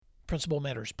Principal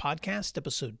Matters Podcast,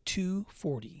 episode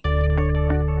 240.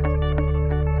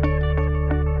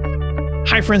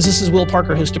 Hi, friends. This is Will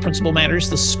Parker, host of Principal Matters,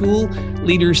 the School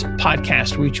Leaders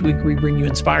Podcast, where each week we bring you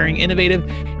inspiring, innovative,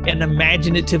 and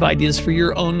imaginative ideas for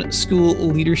your own school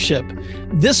leadership.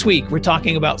 This week, we're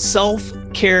talking about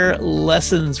self-care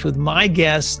lessons with my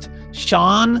guest,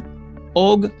 Seán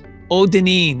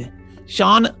Duinnín.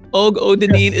 Seán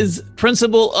Duinnín is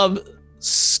principal of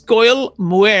Scoil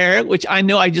Muir, which I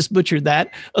know I just butchered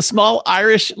that, a small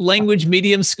Irish language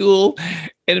medium school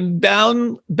in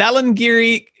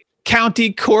Ballingeary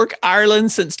County, Cork,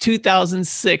 Ireland since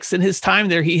 2006. In his time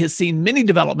there, he has seen many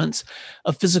developments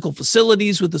of physical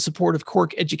facilities with the support of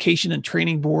Cork Education and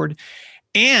Training Board,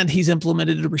 and he's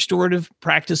implemented a restorative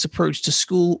practice approach to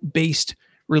school-based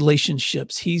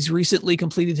relationships. He's recently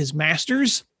completed his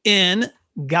master's in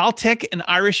Gaeltacht and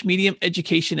Irish Medium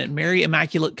Education at Mary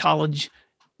Immaculate College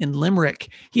in Limerick.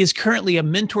 He is currently a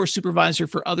mentor supervisor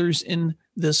for others in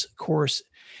this course,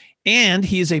 and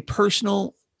he is a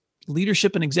personal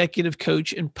leadership and executive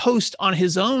coach and post on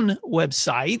his own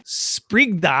website,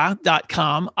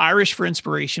 sprigda.com, Irish for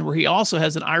Inspiration, where he also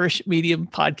has an Irish Medium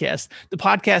podcast. The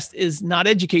podcast is not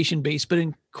education-based, but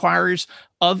inquires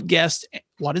of guests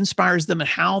what inspires them and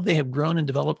how they have grown and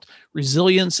developed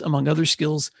resilience, among other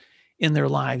skills, in their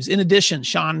lives. In addition,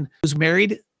 Seán was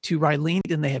married to Rylene,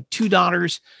 and they have two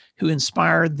daughters who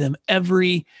inspired them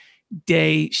every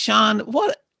day. Seán,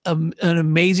 what an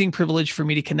amazing privilege for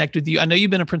me to connect with you. I know you've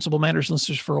been a Principal Matters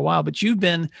listener for a while, but you've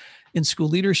been in school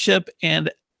leadership, and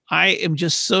I am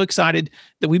just so excited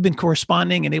that we've been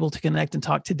corresponding and able to connect and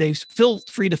talk today. Feel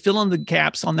free to fill in the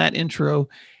gaps on that intro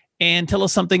and tell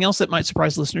us something else that might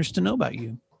surprise listeners to know about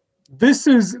you. This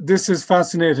is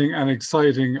fascinating and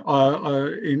exciting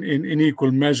in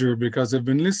equal measure, because I've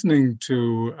been listening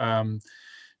to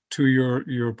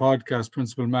your podcast,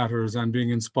 Principal Matters, and being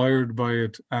inspired by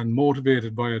it and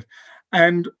motivated by it,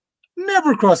 and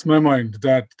never crossed my mind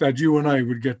that you and I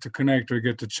would get to connect or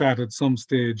get to chat at some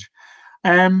stage.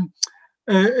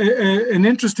 An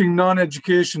interesting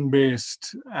non-education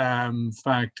based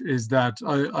fact is that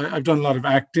I've done a lot of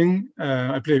acting.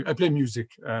 I play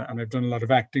music, and I've done a lot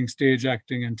of acting, stage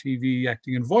acting and TV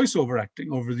acting and voiceover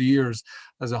acting over the years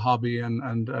as a hobby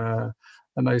and a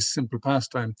nice simple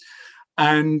pastime.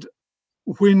 And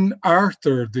when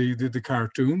Arthur, the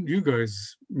cartoon, you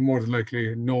guys more than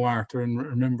likely know Arthur and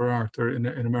remember Arthur in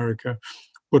America,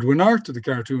 but when Arthur the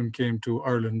cartoon came to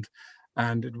Ireland,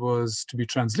 and it was to be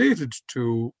translated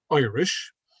to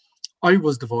Irish, I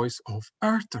was the voice of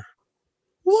Arthur.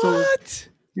 What? So,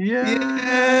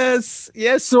 yeah.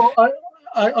 Yes. So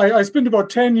I spent about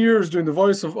 10 years doing the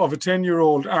voice of a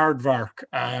 10-year-old aardvark.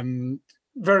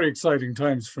 Very exciting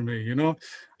times for me, you know.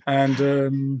 And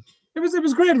it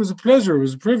was great. It was a pleasure. It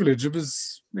was a privilege. It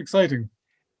was exciting.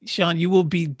 Seán, you will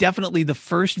be definitely the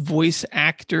first voice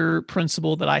actor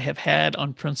principal that I have had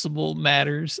on Principal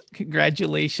Matters.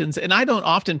 Congratulations. And I don't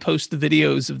often post the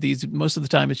videos of these. Most of the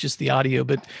time it's just the audio,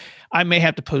 but I may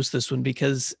have to post this one,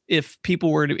 because if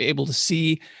people were to be able to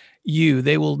see you,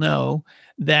 they will know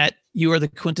that you are the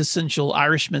quintessential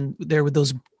Irishman there with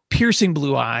those piercing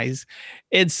blue eyes.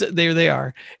 There they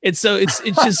are. And so it's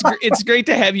just, it's great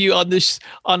to have you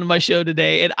on my show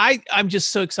today. And I'm just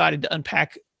so excited to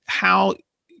unpack how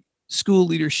school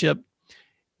leadership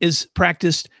is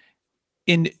practiced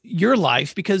in your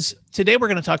life, because today we're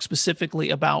going to talk specifically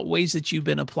about ways that you've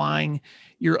been applying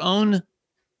your own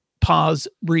pause,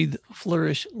 breathe,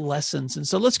 flourish lessons. And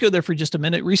so let's go there for just a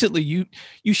minute. Recently, you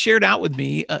shared out with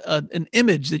me an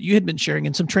image that you had been sharing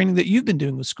and some training that you've been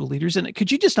doing with school leaders. And could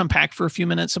you just unpack for a few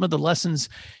minutes some of the lessons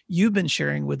you've been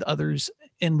sharing with others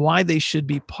and why they should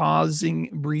be pausing,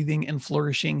 breathing, and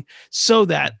flourishing so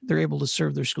that they're able to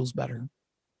serve their schools better?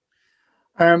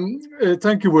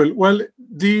 Thank you, Will. Well,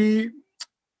 the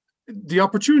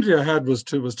opportunity I had was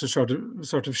to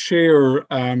sort of share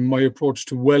my approach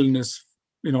to wellness,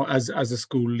 you know, as a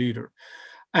school leader,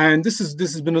 and this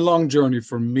has been a long journey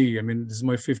for me. I mean, this is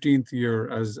my 15th year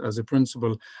as a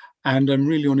principal, and I'm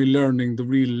really only learning the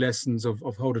real lessons of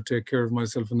how to take care of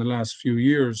myself in the last few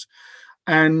years.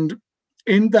 And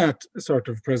in that sort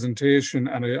of presentation,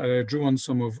 and I drew on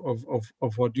some of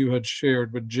what you had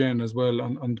shared with Jen as well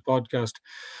on the podcast,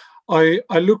 I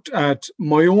looked at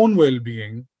my own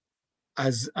well-being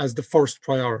as the first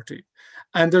priority.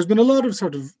 And there's been a lot of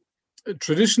sort of,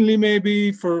 traditionally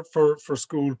maybe for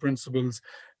school principals,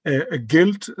 a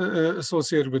guilt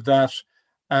associated with that,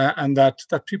 and that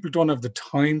people don't have the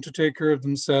time to take care of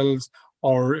themselves,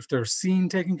 or if they're seen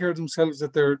taking care of themselves,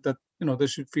 that they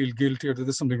should feel guilty or that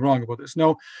there's something wrong about this.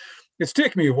 Now, it's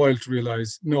taken me a while to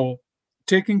realize, no,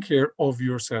 taking care of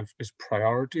yourself is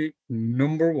priority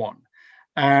number one.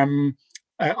 Um,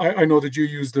 I know that you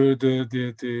use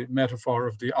the metaphor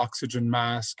of the oxygen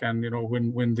mask, and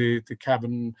when the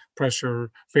cabin pressure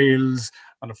fails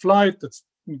on a flight, that's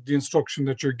the instruction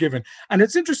that you're given. And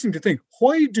it's interesting to think,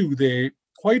 why do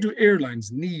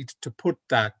airlines need to put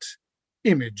that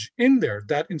image in there,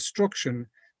 that instruction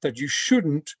that you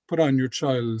shouldn't put on your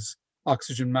child's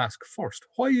oxygen mask first?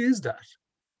 Why is that?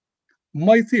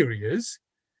 My theory is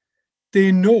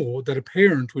they know that a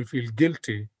parent will feel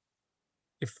guilty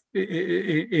if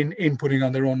in putting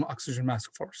on their own oxygen mask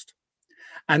first.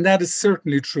 And that is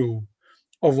certainly true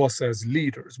of us as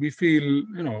leaders. We feel,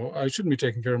 I shouldn't be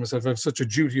taking care of myself. I have such a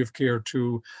duty of care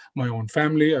to my own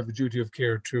family. I have a duty of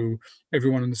care to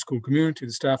everyone in the school community,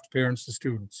 the staff, the parents, the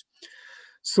students.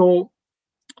 So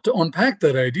to unpack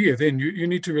that idea, then you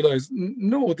need to realize,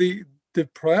 no, the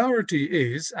priority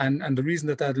is, and the reason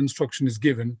that instruction is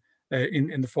given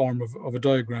in the form of a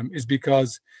diagram is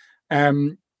because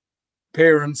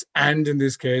parents, and in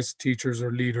this case, teachers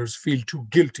or leaders, feel too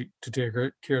guilty to take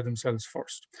care of themselves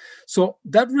first. So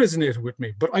that resonated with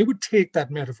me, but I would take that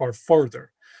metaphor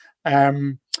further.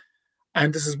 And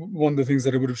this is one of the things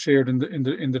that I would have shared in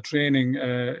the training,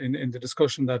 in the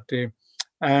discussion that day.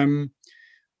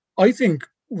 I think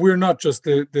we're not just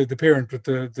the parent with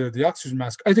the oxygen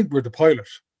mask. I think we're the pilot.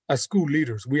 As school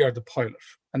leaders, we are the pilot.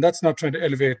 And that's not trying to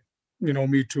elevate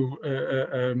me to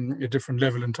a different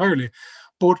level entirely.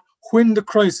 But when the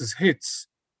crisis hits,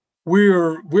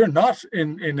 we're not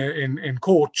in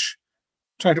coach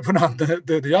trying to put on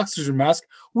the oxygen mask.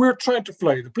 We're trying to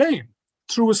fly the plane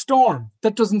through a storm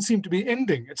that doesn't seem to be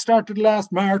ending. It started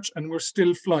last March and we're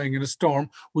still flying in a storm.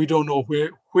 We don't know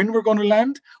when we're going to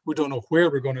land. We don't know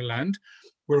where we're going to land.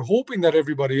 We're hoping that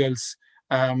everybody else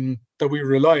that we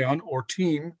rely on, or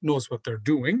team, knows what they're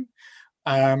doing.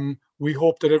 We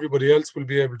hope that everybody else will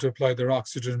be able to apply their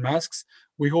oxygen masks.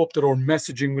 We hope that our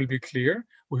messaging will be clear.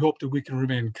 We hope that we can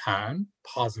remain calm,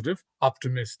 positive,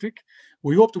 optimistic.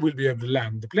 We hope that we'll be able to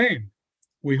land the plane.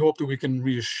 We hope that we can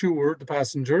reassure the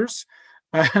passengers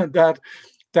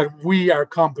that we are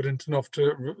competent enough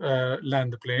to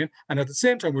land the plane. And at the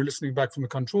same time, we're listening back from the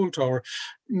control tower.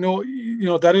 No,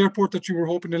 that airport that you were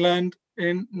hoping to land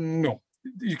in, no,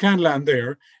 you can't land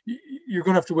there. You're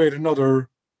going to have to wait another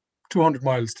 200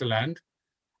 miles to land.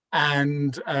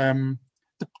 And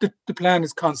the plan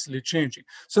is constantly changing.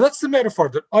 So that's the metaphor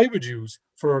that I would use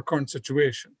for our current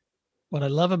situation. What I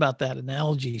love about that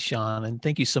analogy, Seán, and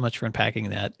thank you so much for unpacking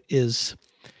that, is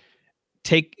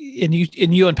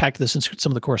you unpacked this in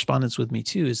some of the correspondence with me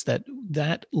too, is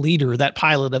that leader, that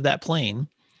pilot of that plane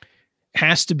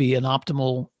has to be an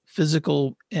optimal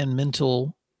physical and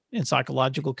mental and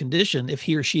psychological condition if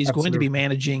he or she is Absolutely. going to be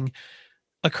managing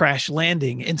a crash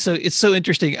landing. And so it's so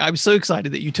interesting. I'm so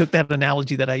excited that you took that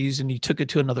analogy that I used and you took it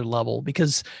to another level,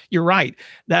 because you're right.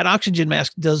 That oxygen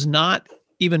mask does not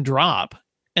even drop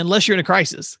unless you're in a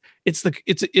crisis. It's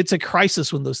a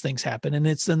crisis when those things happen. And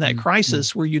it's in that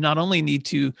crisis where you not only need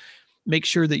to make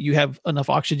sure that you have enough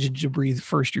oxygen to breathe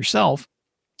first yourself,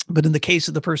 but in the case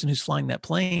of the person who's flying that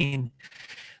plane,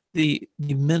 the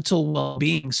mental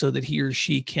well-being, so that he or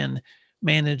she can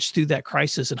manage through that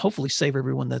crisis and hopefully save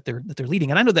everyone that they're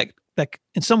leading. And I know that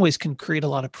in some ways can create a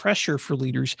lot of pressure for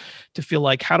leaders to feel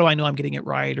like, how do I know I'm getting it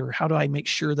right? Or how do I make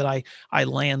sure that I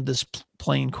land this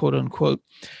plane, quote unquote?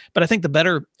 But I think the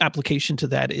better application to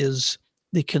that is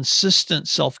the consistent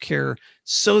self-care,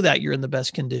 so that you're in the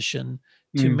best condition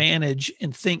to manage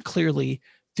and think clearly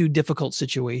through difficult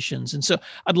situations. And so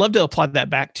I'd love to apply that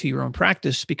back to your own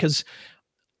practice, because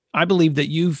I believe that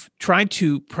you've tried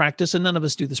to practice, and none of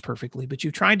us do this perfectly, but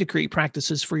you've tried to create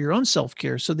practices for your own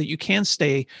self-care so that you can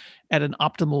stay at an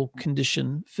optimal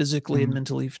condition physically and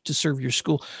mentally to serve your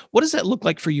school. What does that look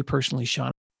like for you personally,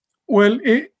 Seán? Well,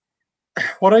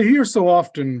 what I hear so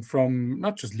often from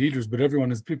not just leaders, but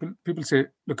everyone, is people say,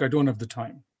 look, I don't have the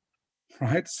time,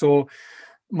 right? So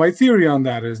my theory on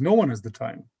that is no one has the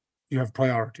time. You have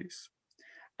priorities.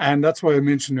 And that's why I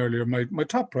mentioned earlier, my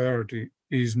top priority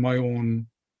is my own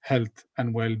health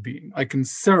and well-being. I can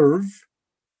serve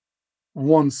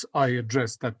once I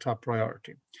address that top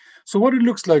priority. So what it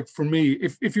looks like for me,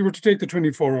 if you were to take the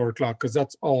 24-hour clock, because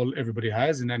that's all everybody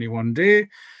has in any one day,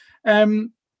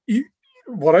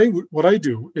 what I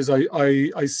do is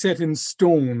I set in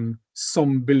stone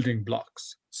some building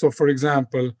blocks. So for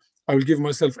example, I will give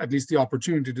myself at least the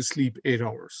opportunity to sleep 8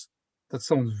 hours. That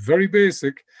sounds very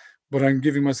basic, but I'm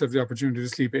giving myself the opportunity to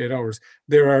sleep 8 hours.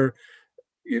 There are,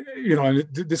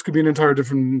 this could be an entire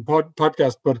different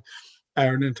podcast, but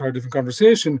an entire different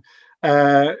conversation.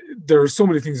 there are so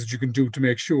many things that you can do to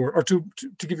make sure, or to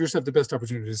give yourself the best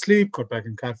opportunity to sleep, cut back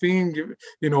on caffeine,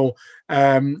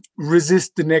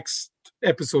 resist the next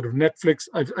episode of Netflix.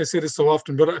 I say this so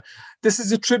often, but this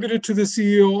is attributed to the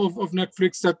CEO of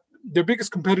Netflix, that their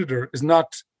biggest competitor is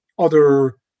not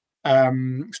other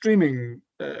streaming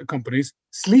companies.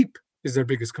 Sleep is their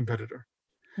biggest competitor.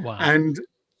 Wow. And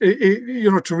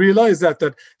to realize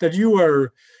that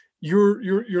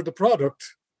you're the product,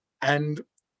 and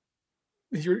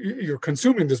you're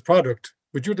consuming this product,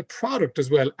 but you're the product as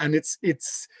well, and it's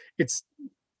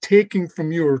taking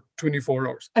from your 24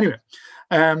 hours. Anyway,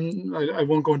 I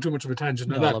won't go into too much of a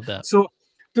tangent on that. I love that. So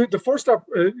the first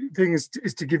thing is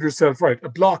to give yourself a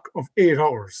block of 8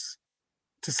 hours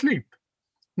to sleep.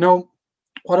 Now,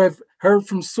 what I've heard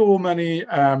from so many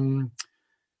other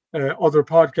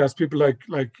podcasts, people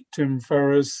like Tim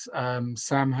Ferriss,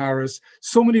 Sam Harris,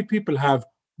 so many people have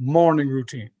morning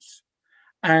routines.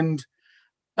 And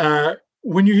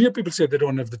when you hear people say they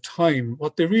don't have the time,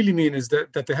 what they really mean is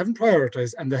that they haven't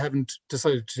prioritized, and they haven't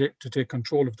decided to take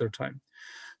control of their time.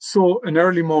 So an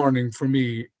early morning for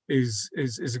me is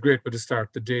a great way to start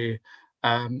the day.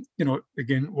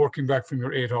 Again, working back from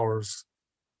your 8 hours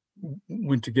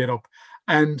when to get up.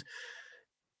 And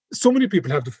so many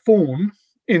people have the phone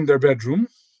in their bedroom.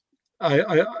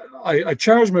 I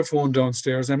charge my phone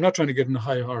downstairs. I'm not trying to get in a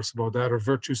high horse about that or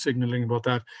virtue signaling about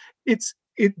that.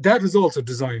 That is also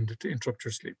designed to interrupt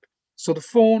your sleep. So the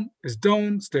phone is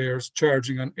downstairs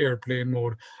charging on airplane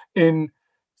mode. In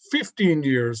 15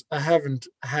 years, I haven't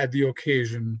had the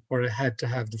occasion where I had to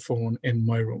have the phone in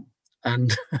my room.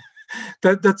 And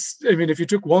that's, if you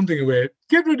took one thing away,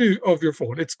 get rid of your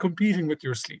phone. It's competing with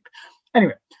your sleep.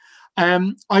 Anyway,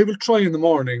 I will try in the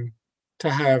morning to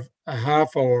have a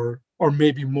half hour or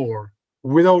maybe more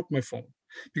without my phone.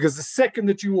 Because the second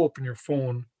that you open your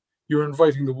phone, you're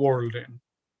inviting the world in.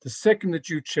 The second that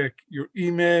you check your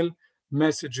email,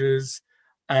 messages,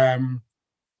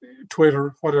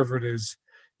 Twitter, whatever it is,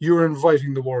 you're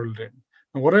inviting the world in.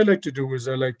 And what I like to do is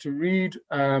I like to read,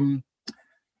 a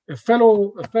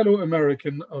fellow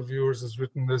American of yours has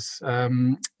written this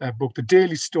book, The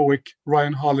Daily Stoic,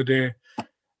 Ryan Holiday.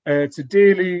 It's a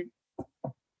daily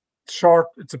short,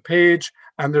 it's a page,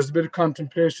 and there's a bit of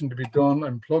contemplation to be done.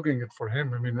 I'm plugging it for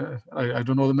him. I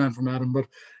don't know the man from Adam, but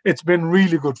it's been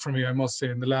really good for me, I must say,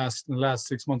 in the last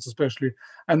 6 months especially.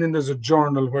 And then there's a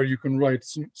journal where you can write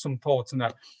some thoughts on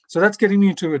that. So that's getting me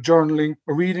into a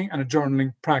reading and a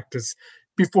journaling practice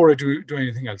before I do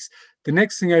anything else. The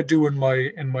next thing I do in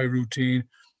my routine,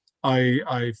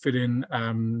 I fit in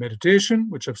meditation,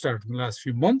 which I've started in the last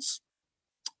few months,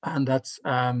 and that's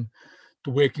the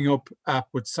Waking Up app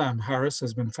with Sam Harris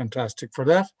has been fantastic for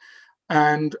that.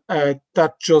 And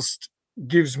that just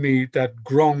gives me that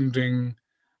grounding,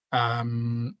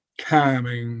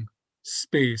 calming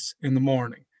space in the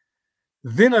morning.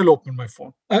 Then I'll open my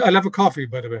phone. I'll have a coffee,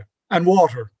 by the way, and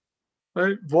water.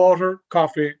 Right? Water,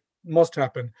 coffee, must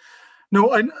happen.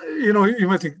 Now, you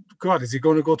might think, God, is he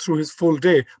going to go through his full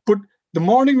day? But the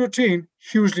morning routine,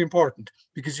 hugely important,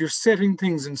 because you're setting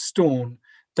things in stone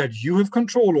that you have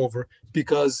control over,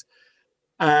 because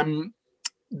the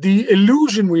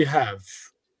illusion we have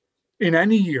in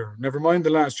any year, never mind the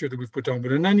last year that we've put down,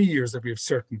 but in any years that we have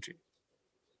certainty.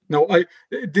 Now,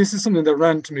 this is something that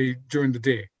ran to me during the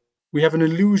day. We have an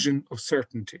illusion of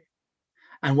certainty.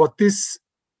 And what this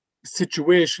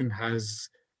situation has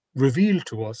revealed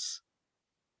to us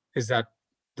is that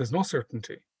there's no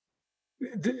certainty.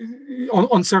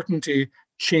 Uncertainty,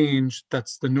 change,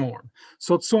 that's the norm.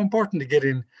 So it's so important to get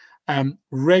in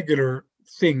regular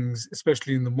things,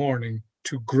 especially in the morning,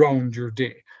 to ground your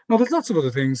day. Now, there's lots of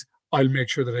other things. I'll make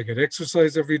sure that I get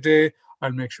exercise every day.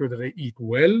 I'll make sure that I eat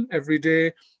well every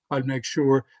day. I'll make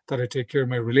sure that I take care of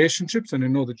my relationships. And I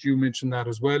know that you mentioned that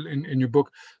as well in your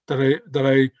book, that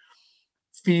I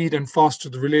feed and foster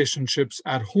the relationships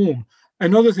at home.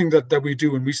 Another thing that we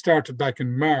do, and we started back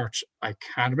in March, I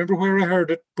can't remember where I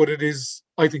heard it, but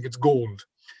I think it's gold.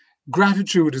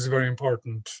 Gratitude is a very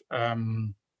important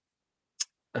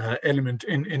element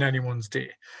in anyone's day.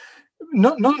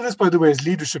 None of this, by the way, is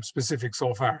leadership specific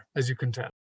so far, as you can tell.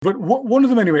 But one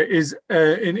of them, anyway, is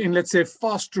in let's say,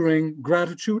 fostering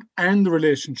gratitude and the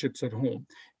relationships at home,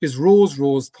 is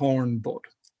rose, thorn, bud.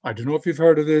 I don't know if you've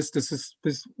heard of this. This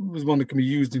was one that can be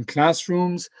used in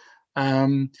classrooms,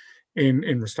 in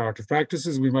restorative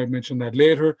practices. We might mention that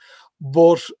later.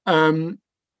 But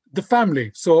the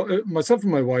family, so myself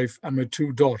and my wife and my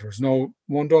two daughters. Now,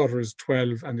 one daughter is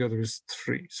 12 and the other is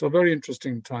 3. So a very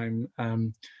interesting time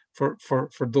for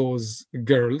those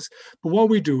girls. But what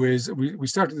we do is we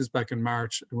started this back in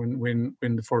March when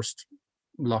the first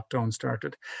lockdown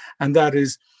started, and that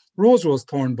is rose, rose,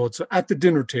 thorn, bud. So at the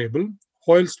dinner table,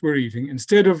 whilst we're eating,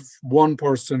 instead of one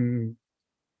person,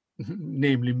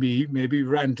 namely me, maybe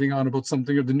ranting on about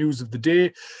something or the news of the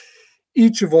day,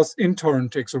 each of us in turn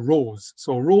takes a rose.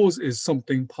 So a rose is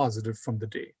something positive from the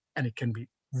day, and it can be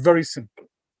very simple.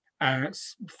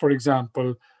 For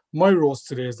example, my rose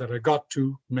today is that I got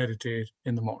to meditate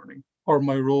in the morning, or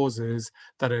my rose is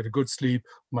that I had a good sleep.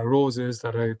 My rose is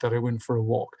that I went for a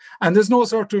walk. And there's no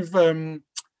sort of an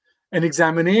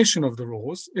examination of the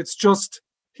rose. It's just,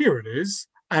 here it is,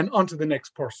 and on to the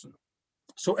next person.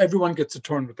 So everyone gets a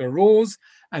turn with their rose,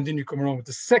 and then you come around with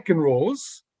the second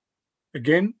rose.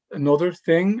 Again, another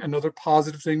thing, another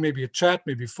positive thing, maybe a chat,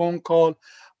 maybe a phone call,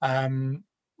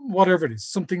 whatever it is,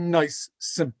 something nice,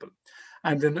 simple.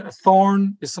 And then a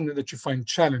thorn is something that you find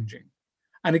challenging.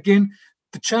 And again,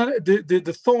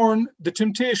 the thorn, the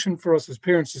temptation for us as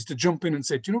parents is to jump in and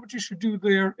say, do you know what you should do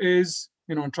there is,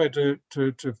 and try to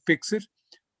fix it.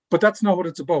 But that's not what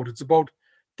it's about. It's about,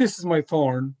 this is my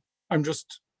thorn. I'm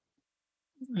just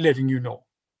letting you know.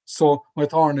 So my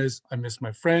thorn is I miss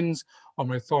my friends, or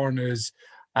my thorn is,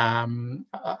 I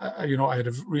had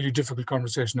a really difficult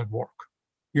conversation at work.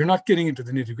 You're not getting into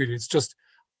the nitty gritty. It's just,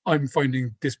 I'm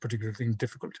finding this particular thing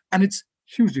difficult, and it's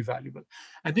hugely valuable.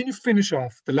 And then you finish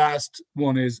off. The last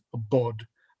one is a bud,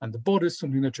 and the bud is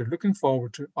something that you're looking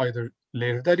forward to either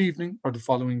later that evening or the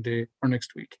following day or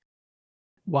next week.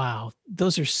 Wow,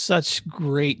 those are such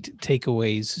great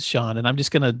takeaways, Seán. And I'm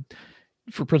just going to,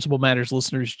 for Principal Matters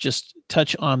listeners, just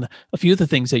touch on a few of the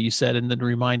things that you said, and then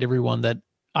remind everyone that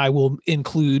I will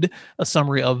include a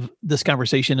summary of this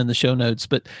conversation in the show notes.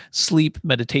 But sleep,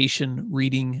 meditation,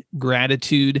 reading,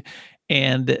 gratitude,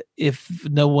 and if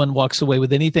no one walks away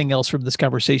with anything else from this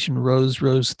conversation, rose,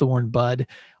 rose, thorn, bud.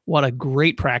 What a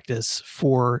great practice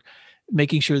for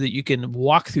making sure that you can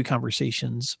walk through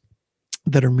conversations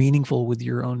that are meaningful with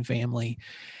your own family.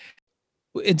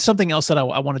 And something else that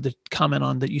I wanted to comment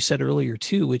on that you said earlier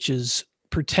too, which is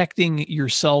protecting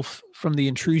yourself from the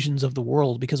intrusions of the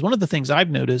world. Because one of the things I've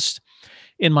noticed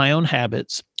in my own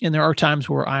habits, and there are times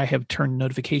where I have turned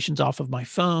notifications off of my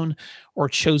phone or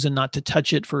chosen not to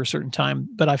touch it for a certain time,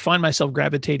 but I find myself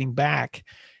gravitating back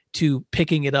to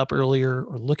picking it up earlier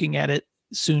or looking at it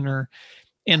sooner.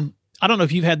 And I don't know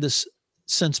if you've had this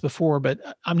sense before, but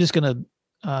I'm just going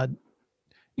to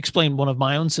explain one of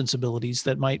my own sensibilities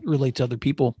that might relate to other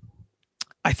people.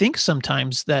 I think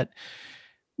sometimes that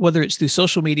whether it's through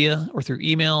social media or through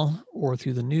email or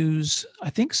through the news, I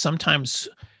think sometimes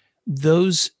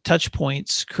those touch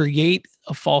points create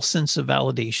a false sense of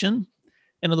validation.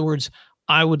 In other words,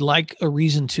 I would like a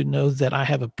reason to know that I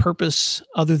have a purpose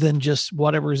other than just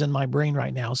whatever is in my brain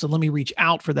right now. So let me reach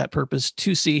out for that purpose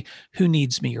to see who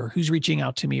needs me or who's reaching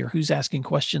out to me or who's asking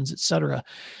questions, et cetera.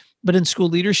 But in school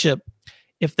leadership,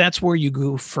 if that's where you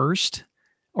go first,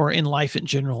 or in life in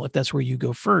general, if that's where you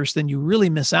go first, then you really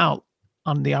miss out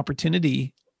on the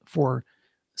opportunity for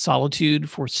solitude,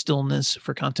 for stillness,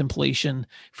 for contemplation,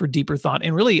 for deeper thought,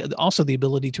 and really also the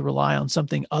ability to rely on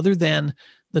something other than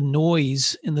the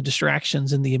noise and the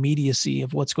distractions and the immediacy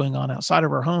of what's going on outside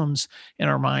of our homes and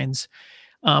our minds.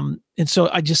 And so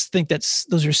I just think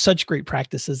those are such great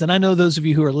practices. And I know those of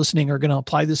you who are listening are going to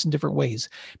apply this in different ways.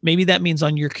 Maybe that means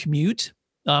on your commute,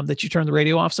 that you turn the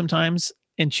radio off sometimes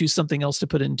and choose something else to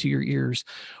put into your ears.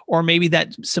 Or maybe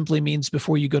that simply means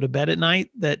before you go to bed at night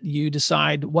that you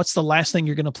decide what's the last thing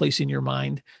you're going to place in your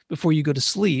mind before you go to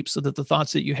sleep so that the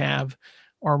thoughts that you have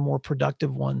are more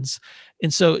productive ones.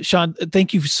 And so, Seán,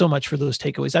 thank you so much for those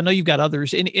takeaways. I know you've got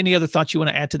others. Any other thoughts you want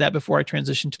to add to that before I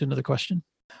transition to another question?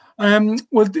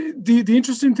 Well, the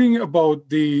interesting thing about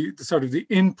the sort of the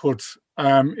input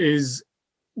is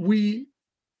we,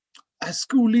 as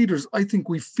school leaders, I think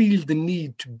we feel the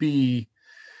need to be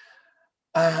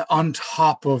on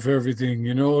top of everything,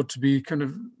 to be kind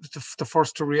of the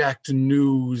first to react to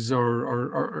news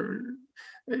or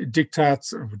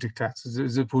diktats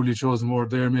is a poorly chosen word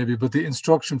there maybe, but the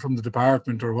instruction from the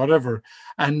department or whatever,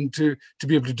 and to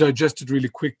be able to digest it really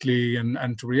quickly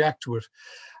and to react to it.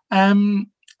 And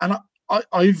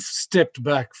I've stepped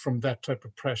back from that type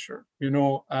of pressure,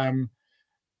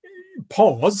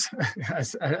 pause,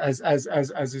 as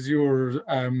is your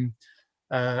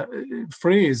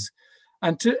phrase,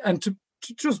 and to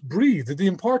just breathe. The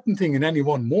important thing in any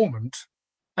one moment,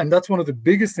 and that's one of the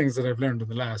biggest things that I've learned in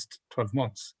the last 12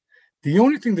 months. The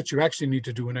only thing that you actually need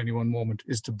to do in any one moment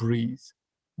is to breathe.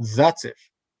 That's it.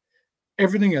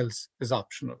 Everything else is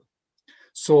optional.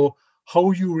 So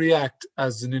how you react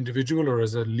as an individual or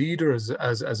as a leader, as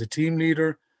a team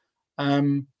leader,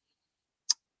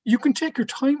 you can take your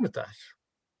time with that,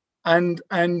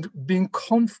 and being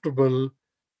comfortable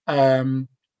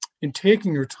in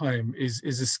taking your time is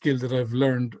a skill that I've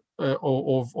learned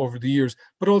over the years,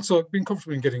 but also being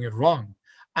comfortable in getting it wrong,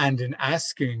 and in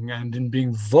asking, and in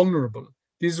being vulnerable.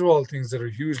 These are all things that are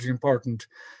hugely important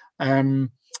to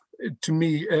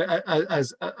me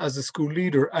as a school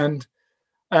leader. And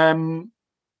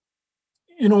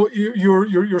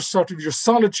your sort of your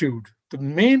solitude. The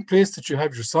main place that you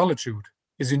have your solitude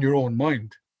is in your own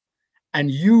mind, and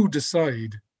you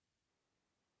decide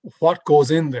what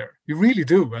goes in there. You really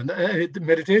do, and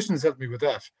meditation has helped me with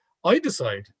that. I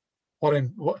decide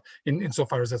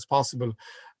insofar as that's possible,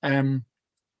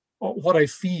 what I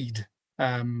feed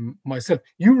myself.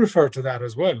 You refer to that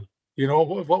as well.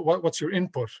 What's your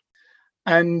input?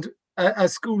 And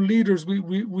as school leaders,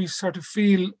 we sort of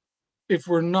feel, if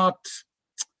we're not,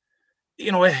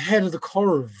 ahead of the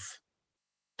curve,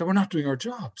 that we're not doing our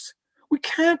jobs. We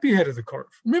can't be ahead of the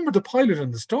curve. Remember the pilot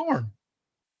and the storm.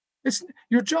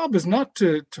 Your job is not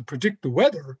to predict the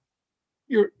weather.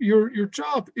 Your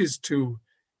job is to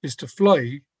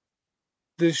fly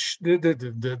the ship,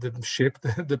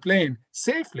 the plane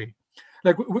safely.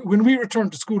 Like when we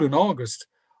returned to school in August,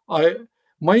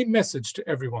 my message to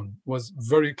everyone was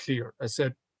very clear. I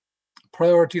said,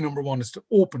 priority number 1 is to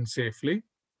open safely.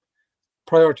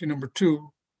 Priority number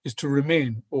 2 is to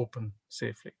remain open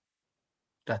safely.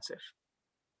 That's it.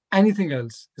 Anything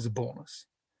else is a bonus.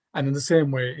 And in the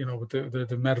same way, with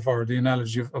the metaphor, the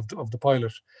analogy of the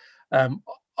pilot,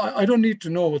 I don't need to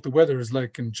know what the weather is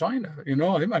like in China.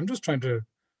 I'm just trying to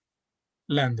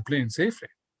land the plane safely.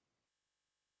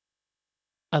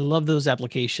 I love those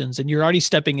applications. And you're already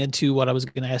stepping into what I was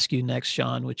going to ask you next,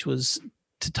 Seán, which was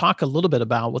to talk a little bit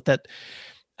about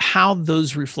how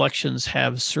those reflections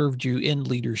have served you in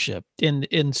leadership.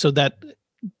 And so that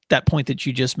point that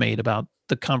you just made about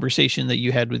the conversation that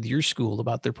you had with your school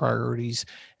about their priorities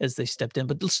as they stepped in.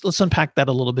 But let's unpack that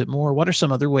a little bit more. What are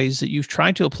some other ways that you've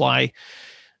tried to apply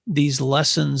these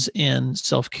lessons in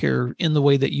self-care in the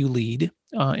way that you lead,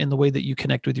 in the way that you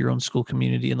connect with your own school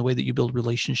community, in the way that you build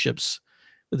relationships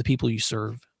with the people you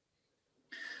serve?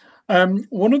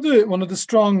 One of the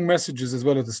strong messages as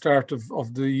well at the start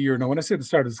of the year. Now, when I say the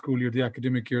start of the school year, the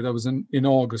academic year, that was in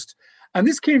August, and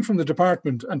this came from the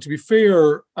department. And to be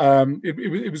fair,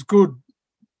 it was good,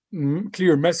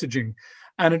 clear messaging,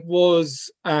 and it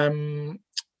was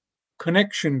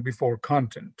connection before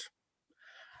content,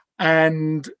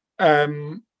 and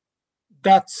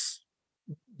that's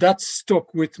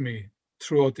stuck with me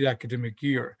throughout the academic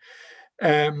year.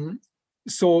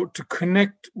 So to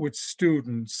connect with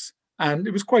students, and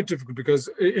it was quite difficult because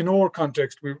in our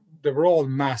context, they were all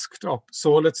masked up.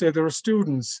 So let's say there are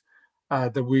students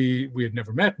that we had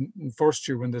never met in first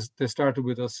year when they started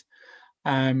with us.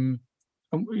 And,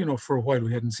 for a while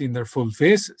we hadn't seen their full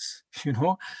faces,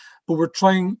 but we're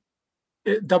trying.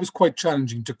 That was quite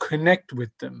challenging to connect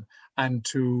with them and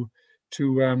to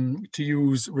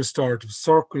use restorative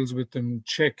circles with them,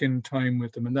 check-in time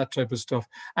with them, and that type of stuff,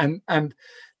 and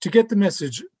to get the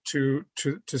message to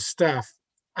staff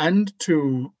and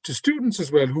to students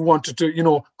as well, who wanted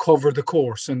to cover the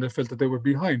course and they felt that they were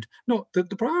behind. No, the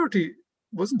priority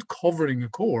wasn't covering a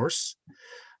course.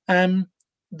 The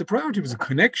priority was a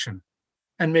connection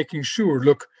and making sure,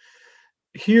 look,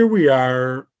 here we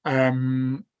are,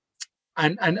 and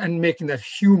making that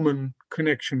human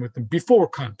connection with them before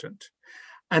content.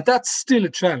 And that's still a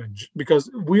challenge because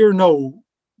we're now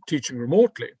teaching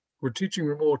remotely. We're teaching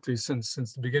remotely since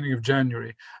the beginning of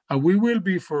January, and we will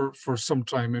be for some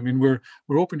time. I mean, we're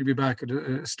hoping to be back at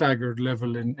a staggered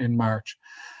level in March,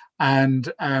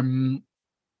 and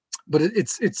but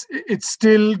it's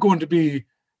still going to be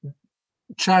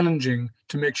challenging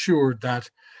to make sure that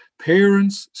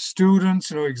parents,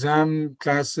 students, exam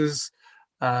classes,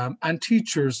 and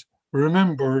teachers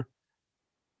remember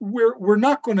we're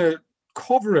not going to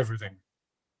cover everything.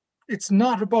 It's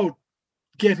not about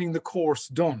getting the course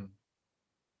done.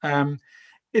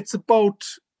 It's about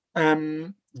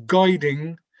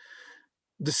guiding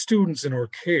the students in our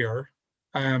care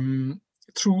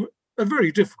through a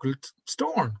very difficult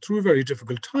storm, through a very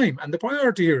difficult time. And the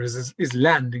priority here is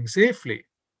landing safely.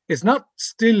 It's not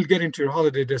still getting to your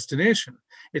holiday destination.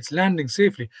 It's landing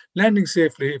safely. Landing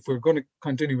safely, if we're going to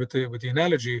continue with the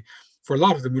analogy, for a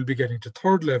lot of them, we'll be getting to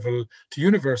third level, to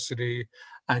university,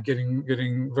 and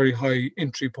getting very high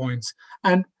entry points.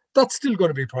 And that's still going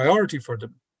to be a priority for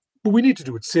them. But we need to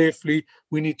do it safely.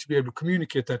 We need to be able to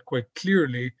communicate that quite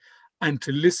clearly and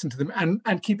to listen to them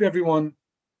and keep everyone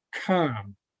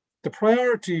calm. The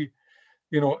priority,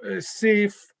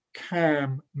 safe,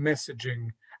 calm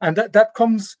messaging. And that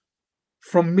comes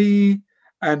from me.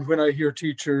 And when I hear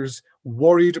teachers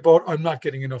worried about, I'm not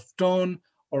getting enough done,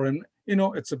 or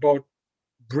it's about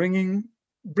bringing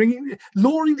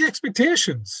lowering the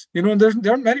expectations. And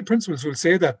there aren't many principals who will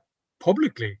say that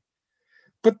publicly,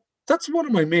 but that's one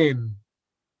of my main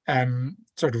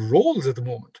sort of roles at the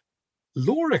moment.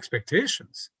 Lower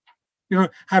expectations.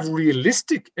 Have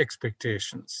realistic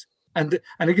expectations. And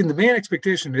again, the main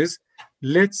expectation is,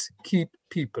 let's keep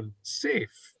people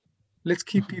safe. Let's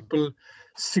keep people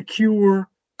secure,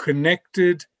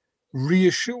 connected,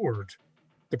 reassured.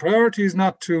 The priority is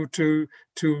not to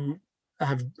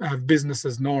have business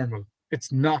as normal.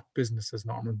 It's not business as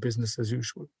normal, business as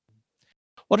usual.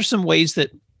 What are some ways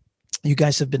that you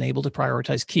guys have been able to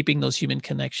prioritize keeping those human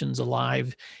connections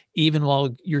alive, even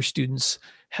while your students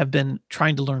have been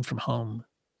trying to learn from home?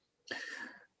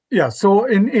 Yeah. So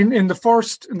in the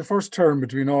first term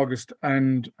between August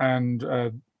and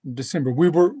December, we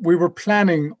were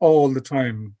planning all the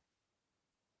time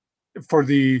for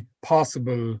the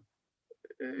possible,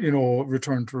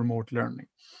 return to remote learning.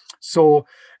 So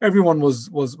everyone was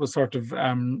sort of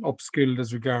upskilled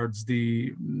as regards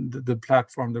the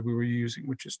platform that we were using,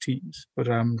 which is Teams. But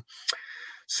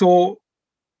so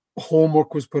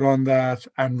homework was put on that,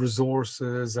 and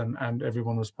resources, and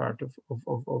everyone was part of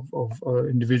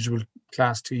individual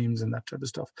class teams and that type of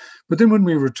stuff. But then when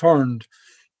we returned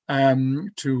to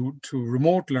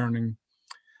remote learning,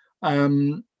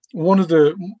 one of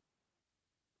the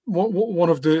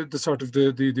sort of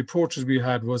the approaches we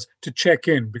had was to check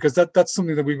in, because that's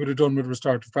something that we would have done with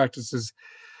restorative practices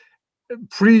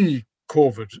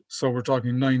pre-COVID. So we're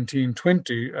talking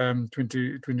 2020,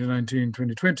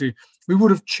 we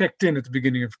would have checked in at the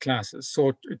beginning of classes. So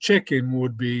a check-in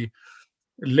would be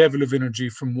a level of energy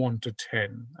from 1 to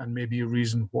 10, and maybe a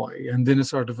reason why, and then a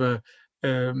sort of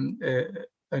an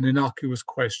innocuous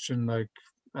question like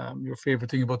your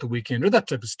favorite thing about the weekend, or that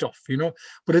type of stuff,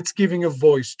 but it's giving a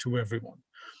voice to everyone.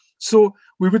 So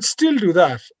we would still do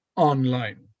that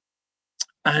online,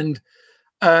 and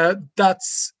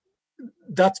that's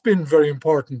been very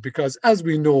important, because as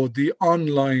we know, the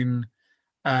online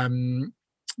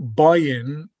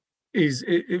buy-in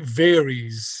it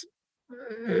varies,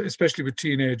 especially with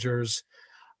teenagers.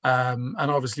 And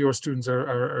obviously your students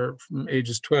are from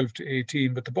ages 12 to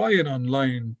 18, but the buy-in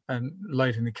online and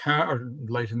lighting the camera,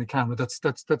 that's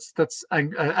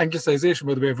anglicization,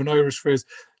 by the way, of an Irish phrase.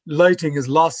 Lighting is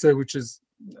lassa, which is,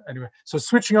 anyway, so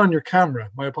switching on your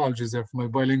camera, my apologies there for my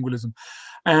bilingualism,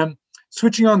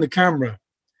 switching on the camera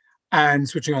and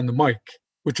switching on the mic,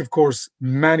 which of course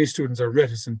many students are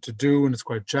reticent to do, and it's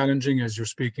quite challenging as you're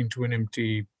speaking to an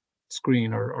empty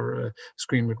screen or a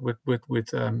screen with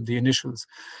the initials.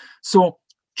 So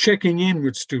checking in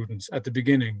with students at the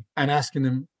beginning and asking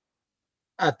them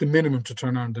at the minimum to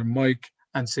turn on their mic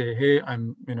and say, hey,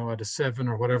 I'm at a 7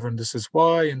 or whatever, and this is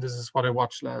why, and this is what I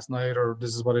watched last night, or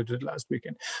this is what I did last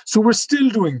weekend. So we're still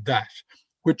doing that,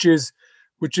 which is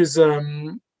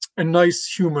a nice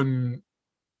human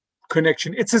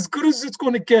connection. It's as good as it's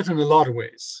going to get in a lot of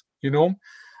ways,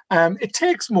 It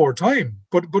takes more time,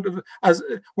 but as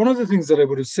one of the things that I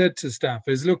would have said to staff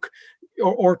is, look,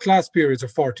 our class periods are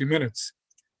 40 minutes.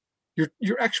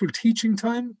 Your actual teaching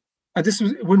time, and this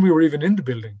was when we were even in the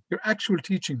building, your actual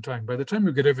teaching time, by the time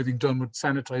you get everything done with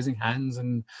sanitizing hands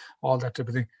and all that type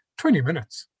of thing, 20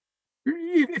 minutes.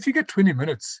 If you get 20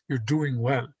 minutes, you're doing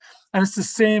well. And it's the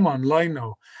same online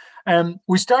now.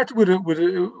 We started with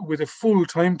a full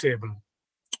timetable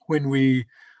when we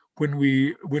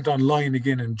went online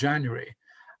again in January,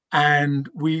 and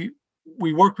we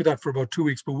worked with that for about 2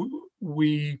 weeks. But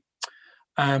we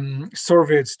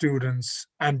surveyed students,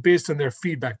 and based on their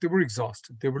feedback, they were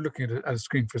exhausted. They were looking at a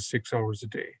screen for 6 hours a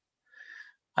day,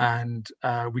 and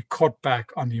we cut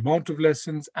back on the amount of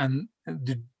lessons and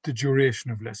the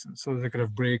duration of lessons, so that they could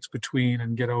have breaks between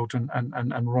and get out and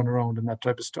run around and that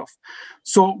type of stuff.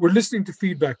 So we're listening to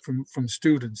feedback from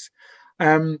students.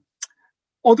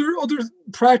 Other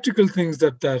practical things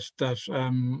that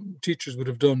teachers would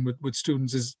have done with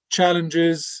students is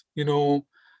challenges,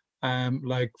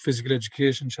 like physical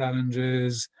education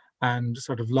challenges, and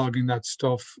sort of logging that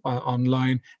stuff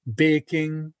online.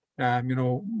 Baking,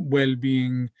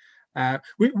 well-being.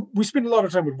 We spend a lot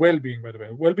of time with well-being, by the way.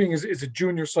 Well-being is a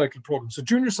junior cycle program. So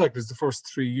junior cycle is the first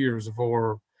 3 years of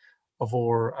our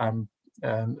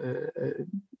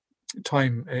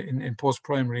time in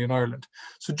post-primary in Ireland.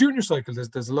 So junior cycle,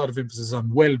 there's a lot of emphasis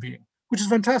on well-being, which is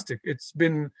fantastic. It's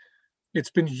been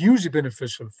hugely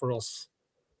beneficial for us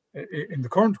in the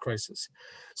current crisis.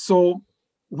 So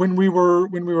when we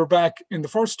were back in the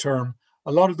first term,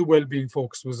 a lot of the well-being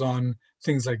focus was on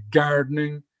things like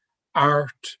gardening,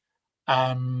 art,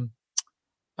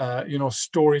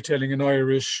 storytelling in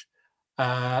Irish,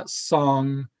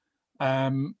 song,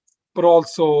 but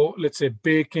also, let's say,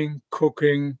 baking,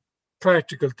 cooking,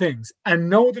 practical things. And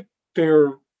now that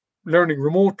they're learning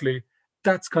remotely,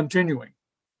 that's continuing.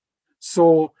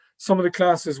 So some of the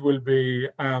classes will be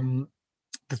the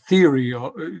theory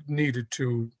needed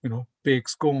to, bake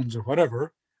scones or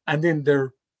whatever, and then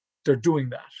they're doing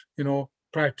that,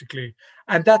 practically,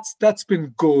 and that's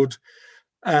been good.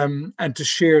 And to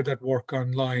share that work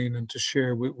online and to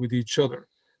share with each other,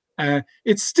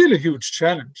 it's still a huge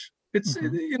challenge. It's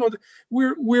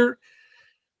we're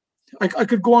I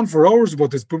could go on for hours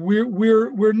about this, but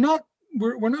we're not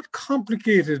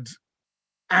complicated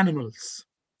animals.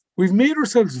 We've made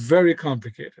ourselves very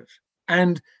complicated.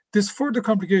 And this further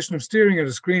complication of staring at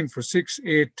a screen for 6,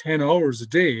 8, 10 hours a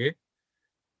day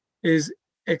is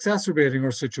exacerbating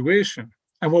our situation.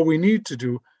 And what we need to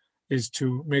do is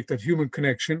to make that human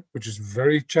connection, which is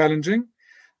very challenging.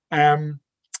 But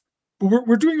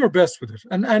we're doing our best with it.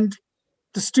 And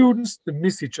the students, they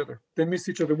miss each other. They miss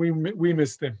each other. We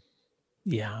miss them.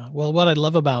 Yeah. Well, what I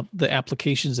love about the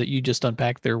applications that you just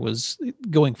unpacked there was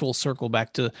going full circle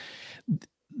back to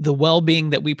the well-being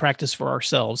that we practice for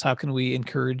ourselves. How can we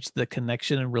encourage the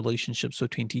connection and relationships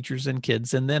between teachers and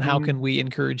kids? And then how can we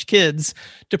encourage kids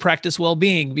to practice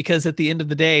well-being? Because at the end of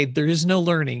the day, there is no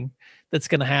learning that's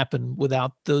going to happen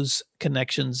without those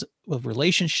connections of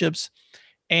relationships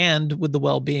and with the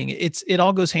well-being. It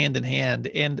all goes hand in hand.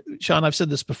 And Seán, I've said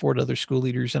this before to other school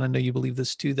leaders, and I know you believe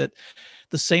this too, that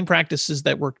the same practices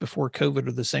that worked before COVID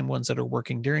are the same ones that are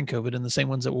working during COVID and the same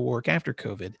ones that will work after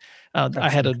COVID. I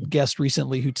had a guest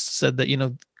recently who said that,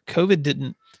 COVID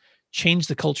didn't change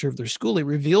the culture of their school. It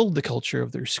revealed the culture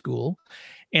of their school.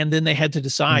 And then they had to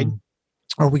decide,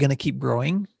 are we going to keep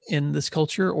growing in this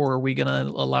culture, or are we going to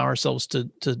allow ourselves to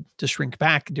shrink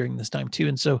back during this time too?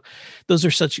 And so those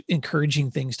are such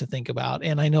encouraging things to think about.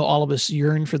 And I know all of us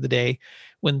yearn for the day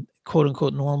when quote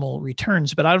unquote normal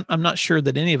returns, but I'm not sure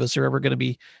that any of us are ever going to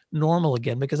be normal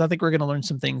again, because I think we're going to learn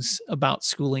some things about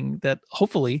schooling that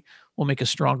hopefully will make us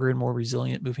stronger and more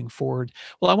resilient moving forward.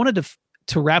 Well, I wanted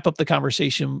to wrap up the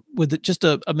conversation with just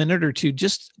a minute or two,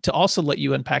 just to also let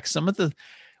you unpack some of the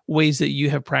ways that you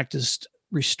have practiced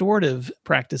restorative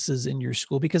practices in your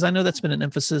school, because I know that's been an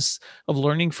emphasis of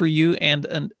learning for you and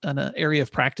an area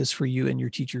of practice for you and your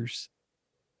teachers.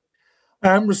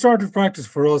 Restorative practice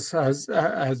for us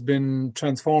has been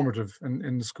transformative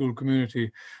in the school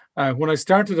community. When I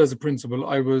started as a principal,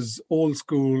 I was old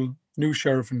school, new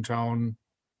sheriff in town.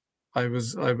 I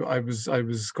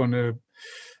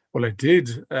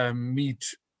did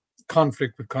meet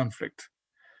conflict with conflict,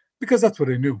 because that's what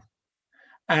I knew.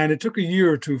 And it took a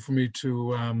year or two for me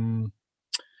to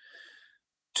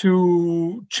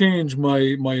change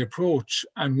my approach.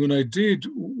 And when I did,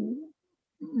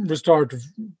 restorative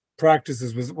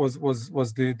practices was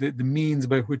the means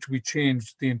by which we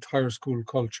changed the entire school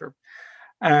culture.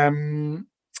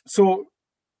 So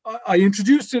I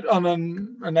introduced it on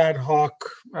an ad hoc,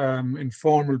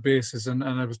 informal basis, and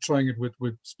I was trying it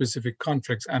with specific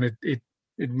conflicts, and it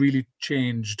really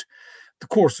changed the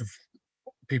course of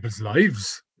people's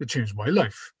lives. It changed my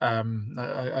life,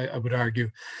 I would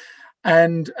argue.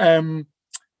 And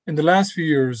in the last few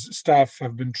years, staff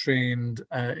have been trained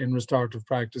in restorative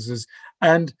practices,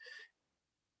 and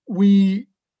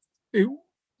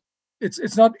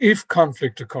it's not if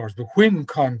conflict occurs, but when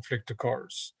conflict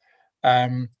occurs,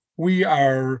 we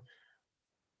are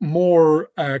more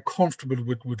comfortable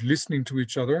with listening to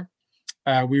each other.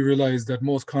 We realize that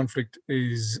most conflict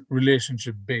is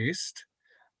relationship based,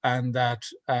 and that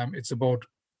it's about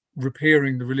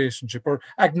repairing the relationship or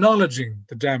acknowledging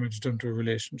the damage done to a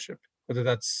relationship, whether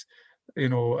that's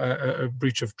a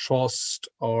breach of trust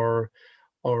or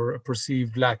a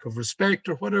perceived lack of respect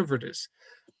or whatever it is.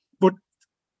 But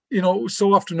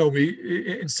so often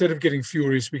we instead of getting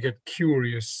furious, we get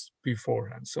curious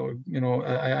beforehand. So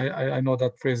I know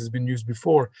that phrase has been used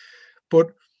before, but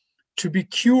to be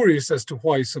curious as to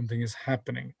why something is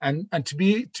happening, and to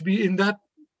be in that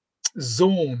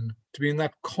zone, to be in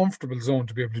that comfortable zone,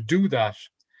 to be able to do that,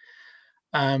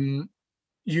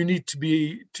 you need to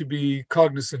be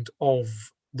cognizant of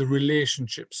the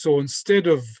relationship. So instead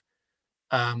of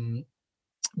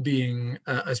being,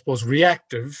 I suppose,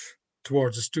 reactive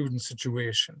towards a student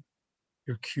situation,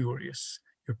 you're curious,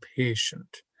 you're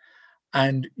patient,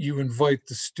 and you invite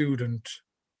the student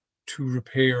to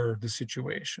repair the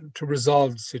situation, to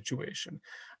resolve the situation.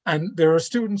 And there are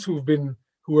students who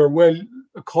are well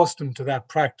accustomed to that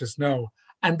practice now,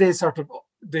 and they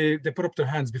they put up their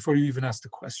hands before you even ask the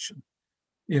question.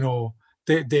 They know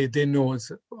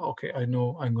it's okay. I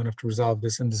know I'm going to have to resolve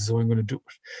this, and this is how I'm going to do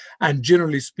it. And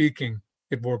generally speaking,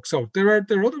 it works out. There are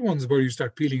other ones where you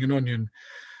start peeling an onion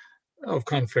of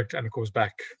conflict, and it goes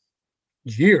back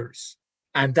years.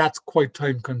 And that's quite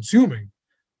time consuming,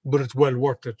 but it's well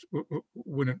worth it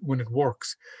when it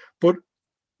works. But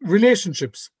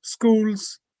relationships,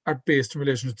 schools are based on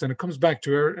relationships, and it comes back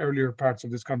to earlier parts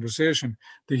of this conversation.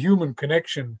 The human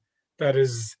connection that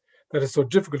is so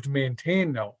difficult to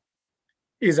maintain now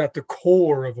is at the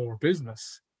core of our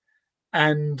business,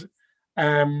 and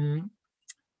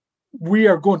we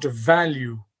are going to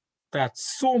value that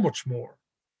so much more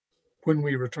when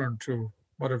we return to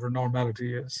whatever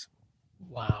normality is.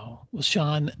 Wow. Well,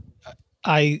 Seán,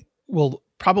 I will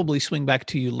probably swing back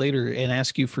to you later and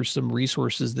ask you for some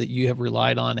resources that you have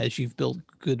relied on as you've built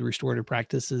good restorative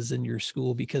practices in your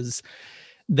school, because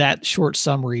that short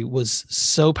summary was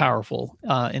so powerful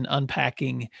in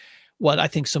unpacking what I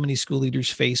think so many school leaders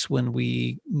face when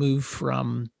we move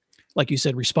from, like you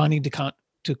said, responding to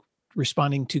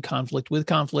responding to conflict with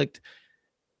conflict,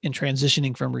 and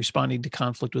transitioning from responding to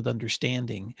conflict with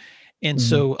understanding. And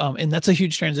so, and that's a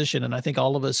huge transition. And I think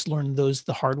all of us learn those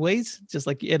the hard ways, just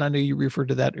like, and I know you referred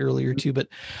to that earlier too, but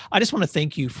I just want to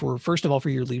thank you for, first of all, for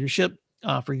your leadership,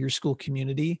 for your school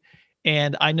community.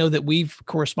 And I know that we've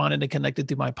corresponded and connected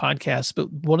through my podcast,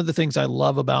 but one of the things I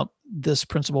love about this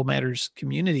Principal Matters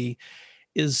community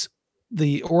is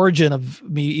the origin of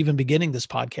me even beginning this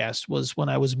podcast was when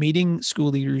I was meeting school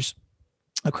leaders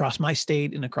across my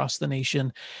state and across the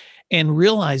nation, and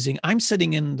realizing I'm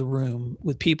sitting in the room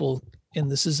with people,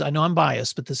 and this is, I know I'm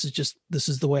biased, but this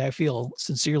is the way I feel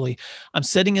sincerely. I'm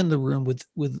sitting in the room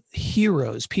with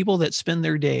heroes, people that spend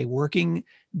their day working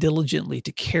diligently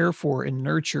to care for and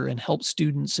nurture and help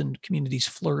students and communities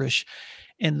flourish.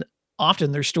 And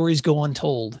often their stories go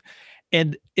untold.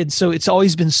 And so it's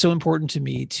always been so important to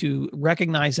me to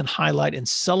recognize and highlight and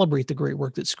celebrate the great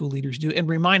work that school leaders do, and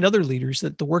remind other leaders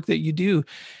that the work that you do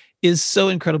is so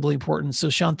incredibly important. So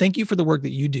Seán, thank you for the work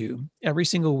that you do every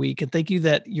single week. And thank you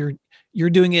that you're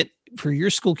doing it for your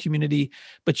school community,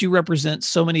 but you represent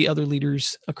so many other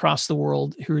leaders across the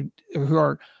world who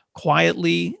are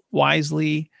quietly,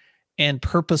 wisely, and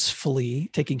purposefully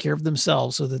taking care of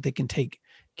themselves so that they can take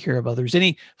care of others.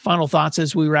 Any final thoughts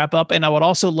as we wrap up? And I would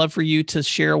also love for you to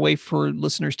share a way for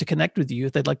listeners to connect with you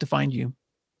if they'd like to find you.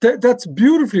 That's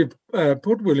beautifully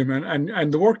put, William,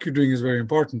 and the work you're doing is very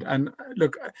important. And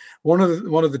look, one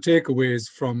of the takeaways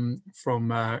from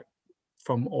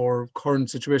our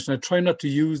current situation, I try not to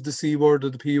use the C word or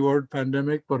the P word,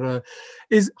 pandemic, but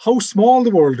is how small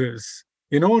the world is.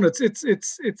 You know, and it's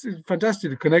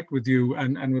fantastic to connect with you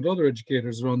and with other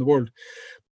educators around the world.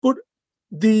 But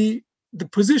the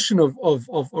position of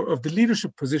the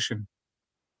leadership position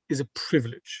is a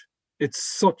privilege. It's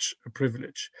such a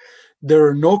privilege. There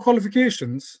are no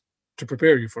qualifications to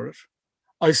prepare you for it.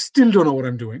 I still don't know what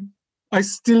I'm doing.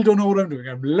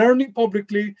 I'm learning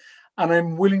publicly, and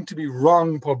I'm willing to be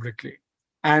wrong publicly.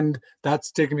 And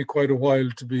that's taken me quite a while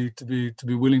to be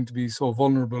willing to be so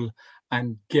vulnerable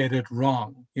and get it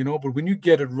wrong. You know, but when you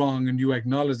get it wrong and you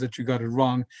acknowledge that you got it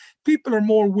wrong, people are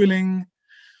more willing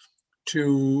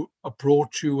to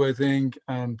approach you, I think,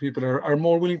 and people are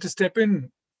more willing to step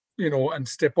in, you know, and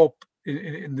step up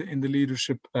in the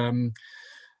leadership, I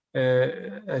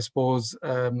suppose,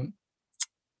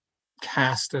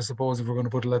 cast, I suppose, if we're going to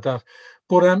put it like that.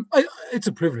 But it's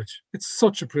a privilege. It's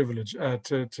such a privilege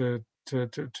to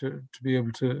be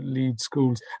able to lead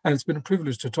schools, and it's been a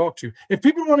privilege to talk to you. If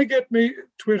people want to get me,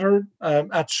 Twitter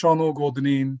at Seán Ó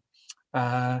Duinnín,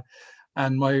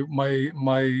 and my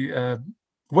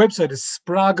website is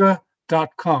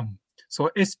spragadh.com.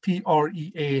 So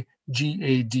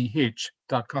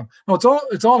SPREAGADH.com. No,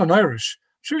 it's all in Irish.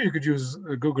 I'm sure you could use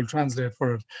Google Translate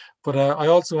for it. But I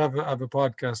also have a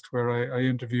podcast where I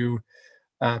interview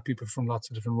people from lots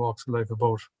of different walks of life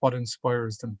about what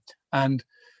inspires them. And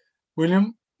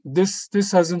William, this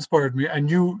has inspired me, and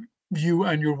you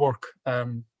and your work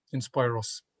inspire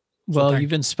us. Well,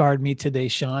 you've inspired me today,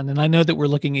 Seán. And I know that we're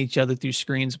looking at each other through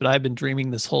screens, but I've been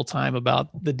dreaming this whole time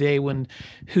about the day when,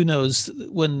 who knows,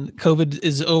 when COVID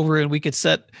is over and we could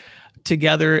sit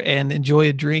together and enjoy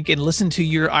a drink and listen to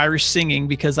your Irish singing,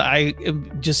 because I'm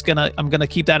going to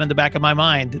keep that in the back of my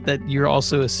mind, that you're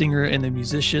also a singer and a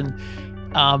musician.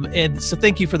 And so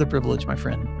thank you for the privilege, my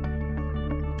friend.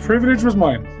 Privilege was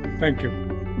mine. Thank you.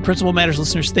 Principal Matters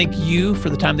listeners, thank you for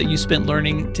the time that you spent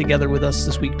learning together with us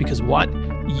this week, because what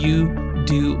you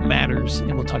do matters.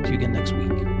 And we'll talk to you again next week.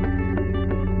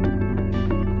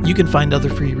 You can find other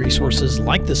free resources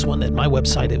like this one at my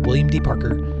website at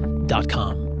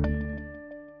williamdparker.com.